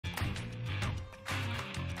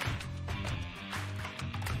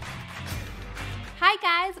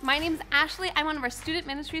Hi guys, my name is Ashley. I'm one of our student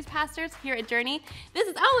ministries pastors here at Journey. This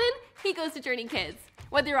is Owen. He goes to Journey Kids.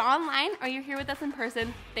 Whether you're online or you're here with us in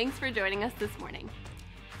person, thanks for joining us this morning.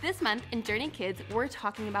 This month in Journey Kids, we're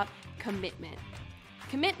talking about commitment.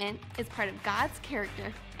 Commitment is part of God's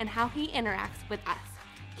character and how He interacts with us,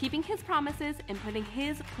 keeping His promises and putting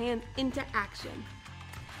His plans into action.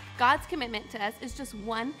 God's commitment to us is just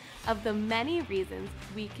one of the many reasons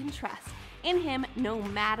we can trust in Him no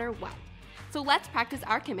matter what. So let's practice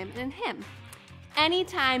our commitment in Him.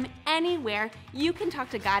 Anytime, anywhere, you can talk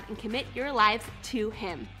to God and commit your lives to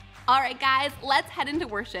Him. All right, guys, let's head into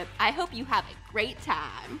worship. I hope you have a great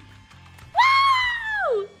time.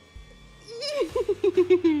 Woo!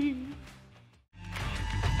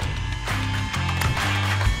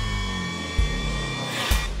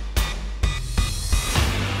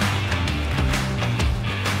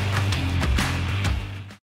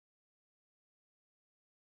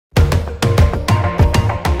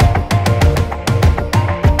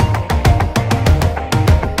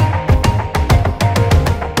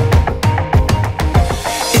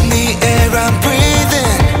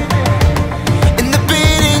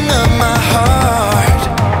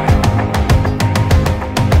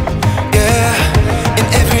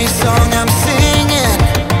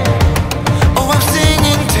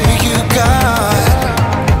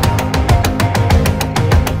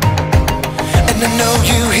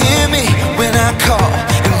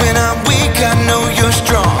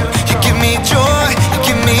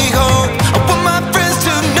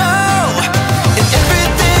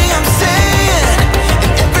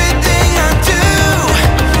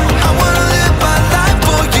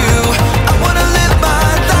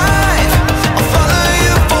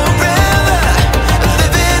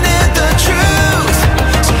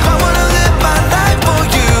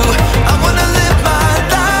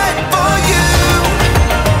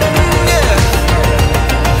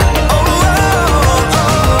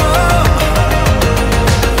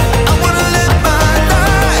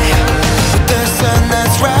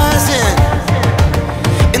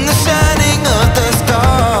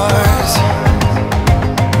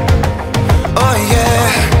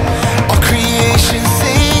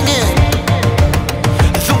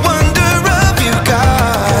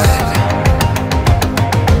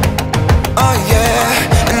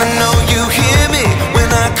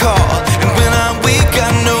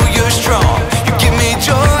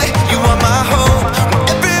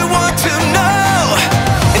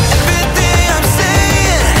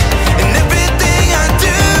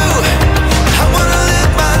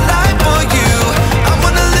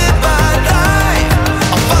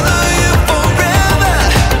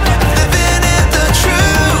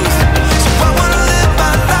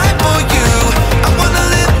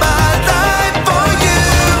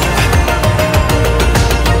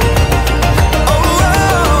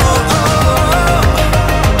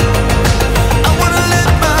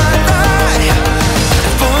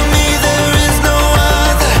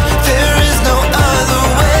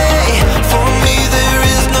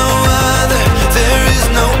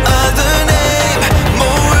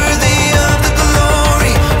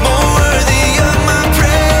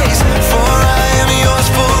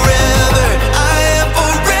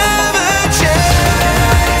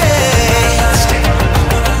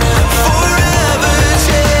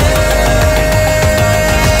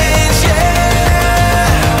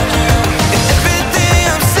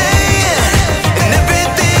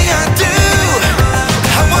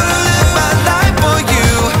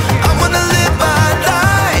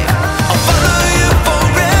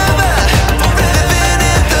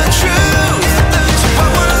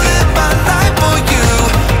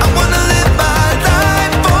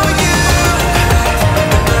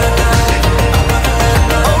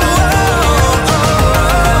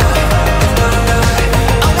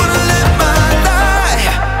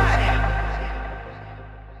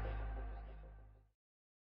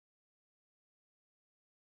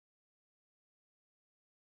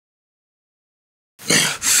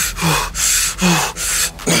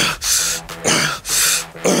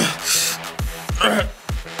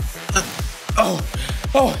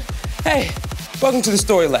 Hey, welcome to the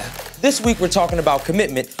Story Lab. This week we're talking about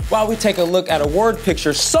commitment while we take a look at a word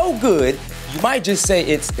picture so good, you might just say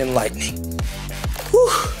it's enlightening. Whew.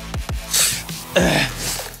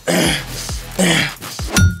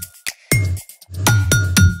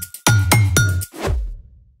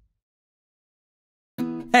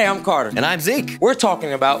 Hey, I'm Carter. And I'm Zeke. We're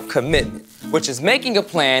talking about commitment. which is making a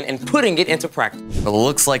plan and putting it into practice. Well, it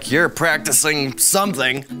looks like you're practicing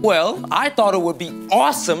something. Well, I thought it would be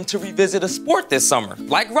awesome to revisit a sport this summer,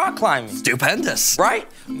 like rock climbing. Stupendous. Right?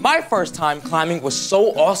 My first time climbing was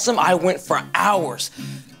so awesome, I went for hours.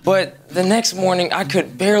 But the next morning, I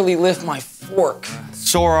could barely lift my fork.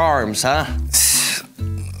 Sore arms, huh?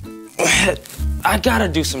 I gotta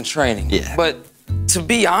do some training. Yeah. But to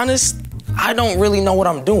be honest, I don't really know what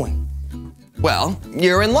I'm doing. Well,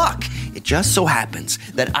 you're in luck. It just so happens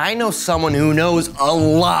that I know someone who knows a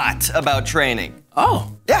lot about training.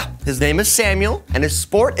 Oh. Yeah, his name is Samuel, and his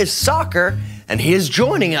sport is soccer, and he is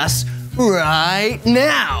joining us right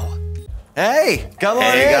now. Hey, come on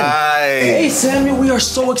in. Hey, guys. Hey, Samuel, we are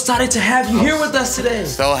so excited to have you here with us today.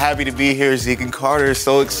 So happy to be here, Zeke and Carter.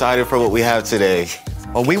 So excited for what we have today.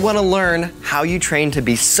 Well, we want to learn how you train to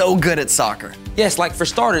be so good at soccer. Yes, like for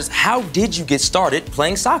starters, how did you get started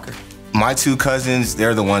playing soccer? My two cousins,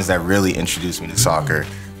 they're the ones that really introduced me to soccer.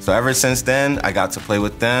 So ever since then, I got to play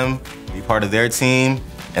with them, be part of their team,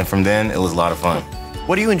 and from then, it was a lot of fun.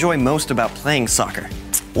 What do you enjoy most about playing soccer?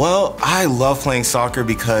 Well, I love playing soccer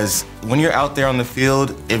because when you're out there on the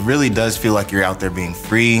field, it really does feel like you're out there being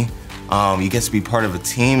free. You get to be part of a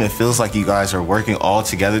team. It feels like you guys are working all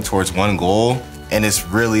together towards one goal. And it's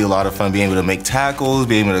really a lot of fun being able to make tackles,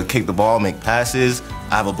 being able to kick the ball, make passes.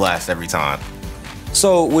 I have a blast every time.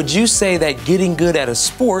 So would you say that getting good at a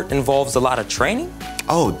sport involves a lot of training?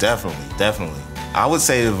 Oh, definitely, definitely. I would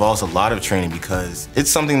say it involves a lot of training because it's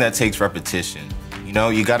something that takes repetition. You know,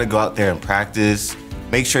 you gotta go out there and practice,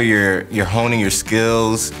 make sure you're honing your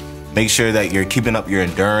skills, make sure that you're keeping up your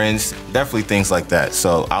endurance, definitely things like that.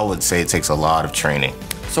 So I would say it takes a lot of training.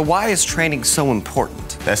 So why is training so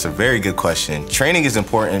important? That's a very good question. Training is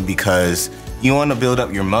important because you want to build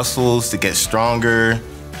up your muscles to get stronger.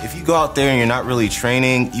 If you go out there and you're not really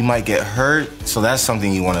training, you might get hurt. So that's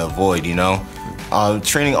something you want to avoid, you know?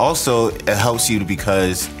 Training also, it helps you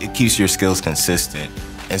because it keeps your skills consistent.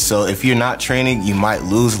 And so if you're not training, you might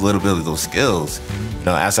lose a little bit of those skills. You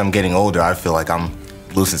know, as I'm getting older, I feel like I'm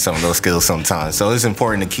losing some of those skills sometimes. So it's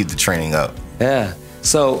important to keep the training up. Yeah.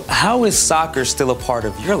 So how is soccer still a part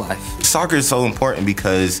of your life? Soccer is so important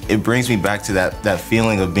because it brings me back to that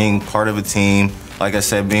feeling of being part of a team. Like I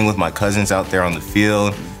said, being with my cousins out there on the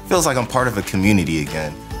field, feels like I'm part of a community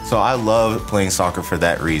again. So I love playing soccer for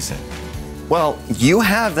that reason. Well, you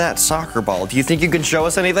have that soccer ball. Do you think you can show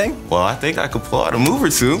us anything? Well, I think I could pull out a move or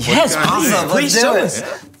two. Yes, Awesome. please Let's show do us.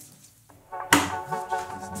 it.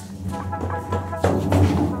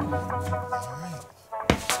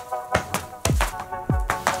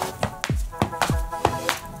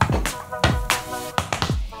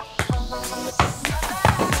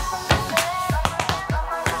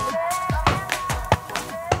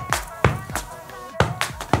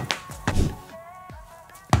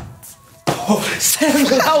 Samuel,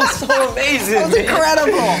 that was so amazing. That was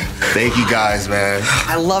incredible. Thank you guys, man.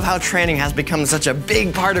 I love how training has become such a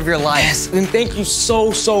big part of your life. Yes, and thank you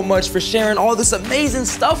so much for sharing all this amazing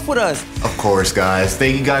stuff with us. Of course, guys.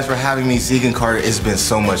 Thank you guys for having me, Zeke and Carter. It's been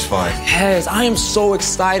so much fun. Yes, I am so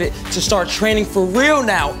excited to start training for real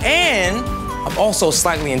now, and I'm also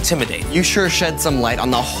slightly intimidated. You sure shed some light on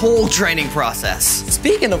the whole training process.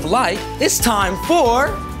 Speaking of light, it's time for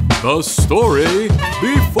The story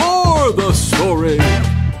before the story.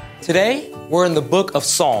 Today, we're in the book of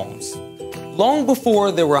Psalms. Long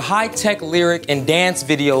before there were high-tech lyric and dance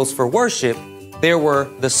videos for worship, there were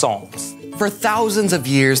the Psalms. For thousands of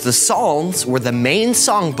years, the Psalms were the main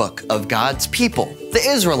songbook of God's people, the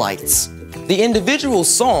Israelites. The individual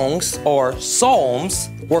songs, or psalms,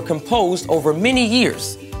 were composed over many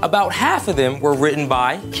years. About half of them were written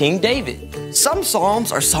by King David. Some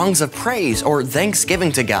psalms are songs of praise or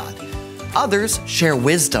thanksgiving to God. Others share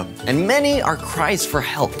wisdom, and many are cries for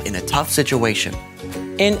help in a tough situation.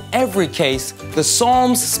 In every case, the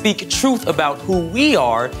Psalms speak truth about who we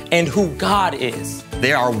are and who God is.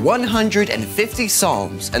 There are 150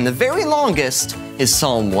 psalms, and the very longest is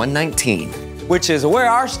Psalm 119. Which is where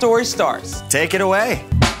our story starts. Take it away.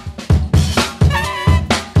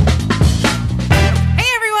 Hey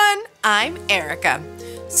everyone, I'm Erica.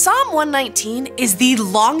 Psalm 119 is the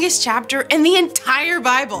longest chapter in the entire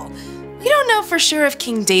Bible. We don't know for sure if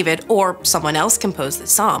King David or someone else composed the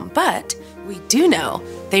psalm, but we do know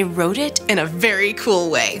they wrote it in a very cool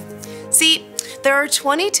way. See, there are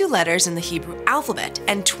 22 letters in the Hebrew alphabet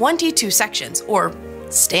and 22 sections, or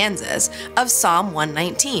stanzas, of Psalm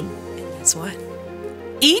 119. And guess what?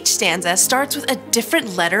 Each stanza starts with a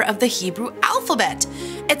different letter of the Hebrew alphabet.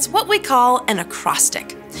 It's what we call an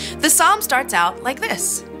acrostic. The psalm starts out like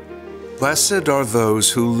this. Blessed are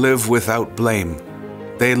those who live without blame.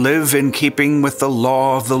 They live in keeping with the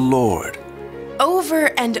law of the Lord. Over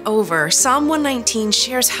and over, Psalm 119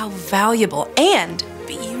 shares how valuable and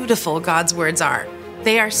beautiful God's words are.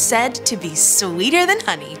 They are said to be sweeter than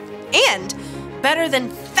honey and better than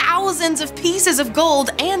thousands of pieces of gold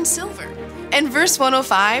and silver. In verse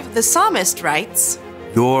 105, the psalmist writes,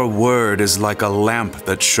 Your word is like a lamp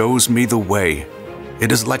that shows me the way.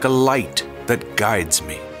 It is like a light that guides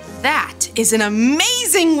me. That is an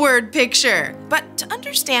amazing word picture. But to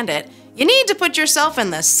understand it, you need to put yourself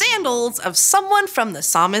in the sandals of someone from the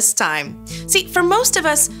psalmist's time. See, for most of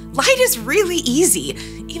us, light is really easy,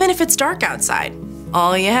 even if it's dark outside.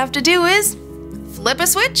 All you have to do is flip a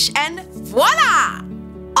switch and voila!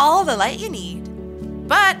 All the light you need.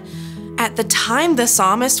 But at the time the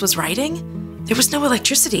psalmist was writing, there was no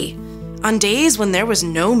electricity. On days when there was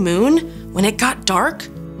no moon, when it got dark,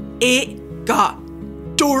 it got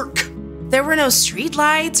dark. There were no street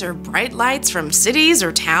lights or bright lights from cities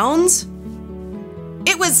or towns.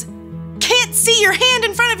 It was can't see your hand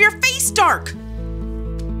in front of your face dark.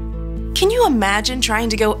 Can you imagine trying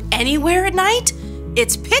to go anywhere at night?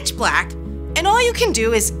 It's pitch black, and all you can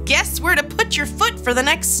do is guess where to put your foot for the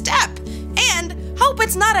next step and hope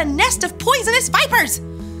it's not a nest of poisonous vipers.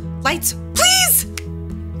 Lights, please!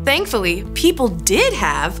 Thankfully, people did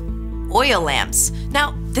have oil lamps.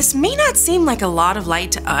 Now, this may not seem like a lot of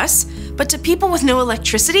light to us, but to people with no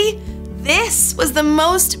electricity, this was the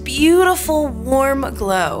most beautiful warm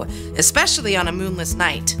glow, especially on a moonless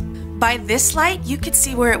night. By this light, you could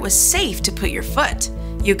see where it was safe to put your foot.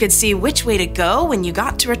 You could see which way to go when you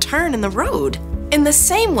got to a turn in the road. In the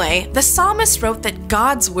same way, the psalmist wrote that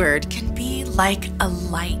God's word can be like a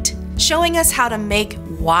light, showing us how to make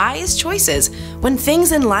wise choices when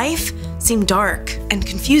things in life seem dark and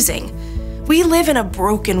confusing. We live in a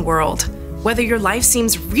broken world. Whether your life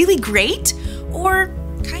seems really great or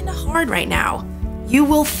kind of hard right now, you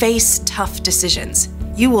will face tough decisions.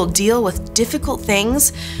 You will deal with difficult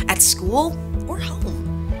things at school or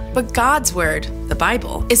home. But God's word, the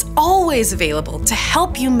Bible, is always available to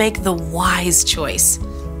help you make the wise choice.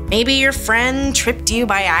 Maybe your friend tripped you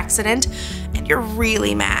by accident and you're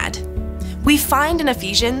really mad. We find in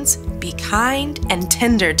Ephesians, be kind and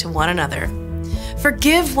tender to one another.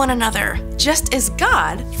 Forgive one another, just as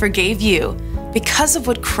God forgave you, because of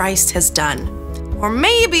what Christ has done. Or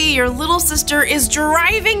maybe your little sister is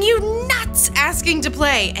driving you nuts asking to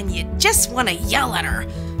play, and you just want to yell at her.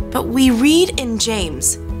 But we read in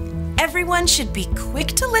James, everyone should be quick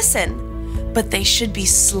to listen, but they should be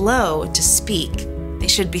slow to speak. They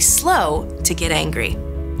should be slow to get angry.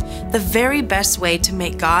 The very best way to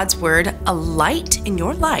make God's word a light in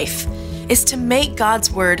your life is to make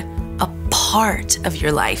God's word a part of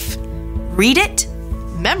your life. Read it,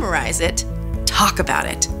 memorize it, talk about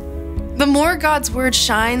it. The more God's word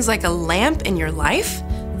shines like a lamp in your life,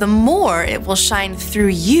 the more it will shine through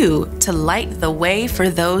you to light the way for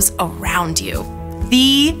those around you.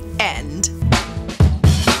 The end.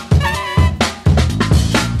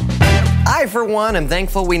 I, for one, am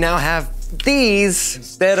thankful we now have these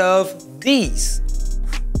Instead of these.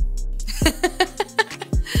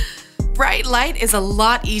 Bright light is a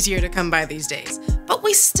lot easier to come by these days, but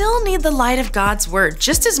we still need the light of God's word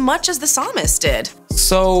just as much as the psalmist did.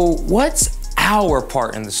 So, what's our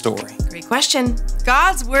part in the story? Great question.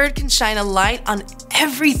 God's word can shine a light on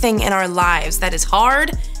everything in our lives that is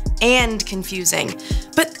hard and confusing.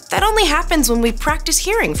 But that only happens when we practice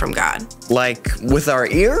hearing from God. like with our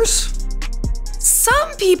ears?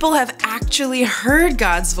 Some people have actually heard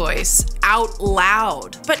God's voice out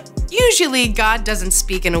loud, but usually God doesn't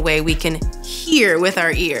speak in a way we can hear with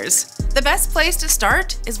our ears. The best place to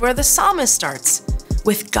start is where the psalmist starts,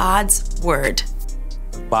 with God's word.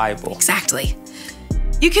 Bible. Exactly.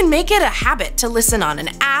 You can make it a habit to listen on an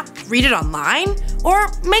app, read it online,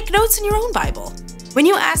 or make notes in your own Bible. When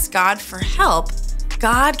you ask God for help,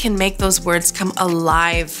 God can make those words come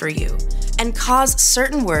alive for you and cause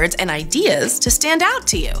certain words and ideas to stand out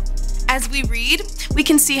to you. As we read, we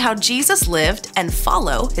can see how Jesus lived and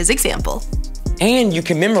follow his example. And you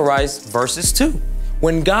can memorize verses too,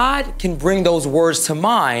 when God can bring those words to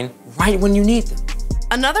mind right when you need them.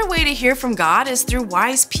 Another way to hear from God is through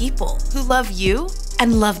wise people who love you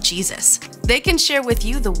and love Jesus. They can share with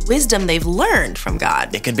you the wisdom they've learned from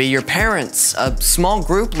God. It could be your parents, a small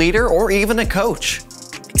group leader, or even a coach.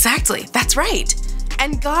 Exactly, that's right.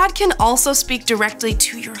 And God can also speak directly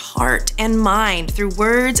to your heart and mind through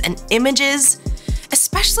words and images,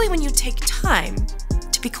 especially when you take time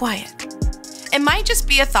to be quiet. It might just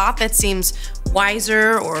be a thought that seems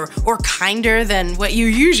wiser or kinder than what you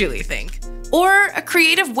usually think, or a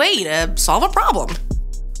creative way to solve a problem.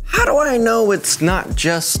 How do I know it's not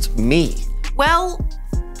just me? Well,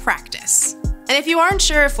 practice. And if you aren't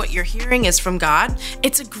sure if what you're hearing is from God,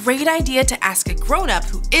 it's a great idea to ask a grown-up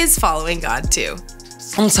who is following God too.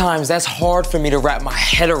 Sometimes that's hard for me to wrap my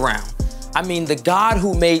head around. I mean, the God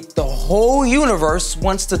who made the whole universe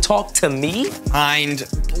wants to talk to me? Mind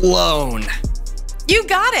blown. You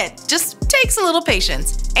got it. Just takes a little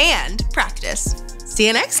patience and practice. See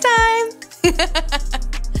you next time.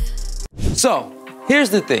 So, here's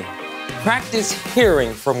the thing. Practice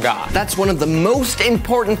hearing from God. That's one of the most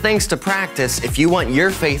important things to practice if you want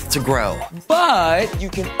your faith to grow. But you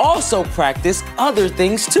can also practice other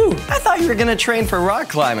things too. I thought you were gonna train for rock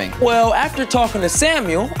climbing. Well, after talking to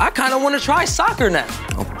Samuel, I kind of want to try soccer now.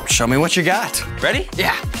 Oh, show me what you got. Ready?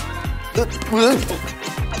 Yeah.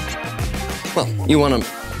 Well, you want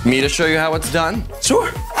me to show you how it's done?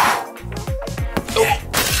 Sure.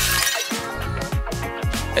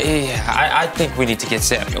 Yeah, I think we need to get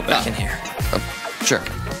Samuel back in here. Sure.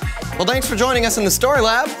 Well, thanks for joining us in the Story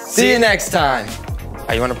Lab. See you next time.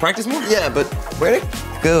 Hey, you want to practice more? Yeah, but where'd it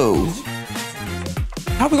go?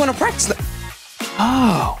 How are we going to practice that?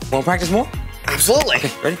 Oh. Want to practice more? Absolutely.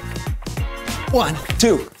 Okay, ready? 1,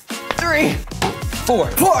 2, 3,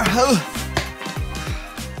 4. 4.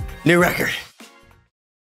 New record.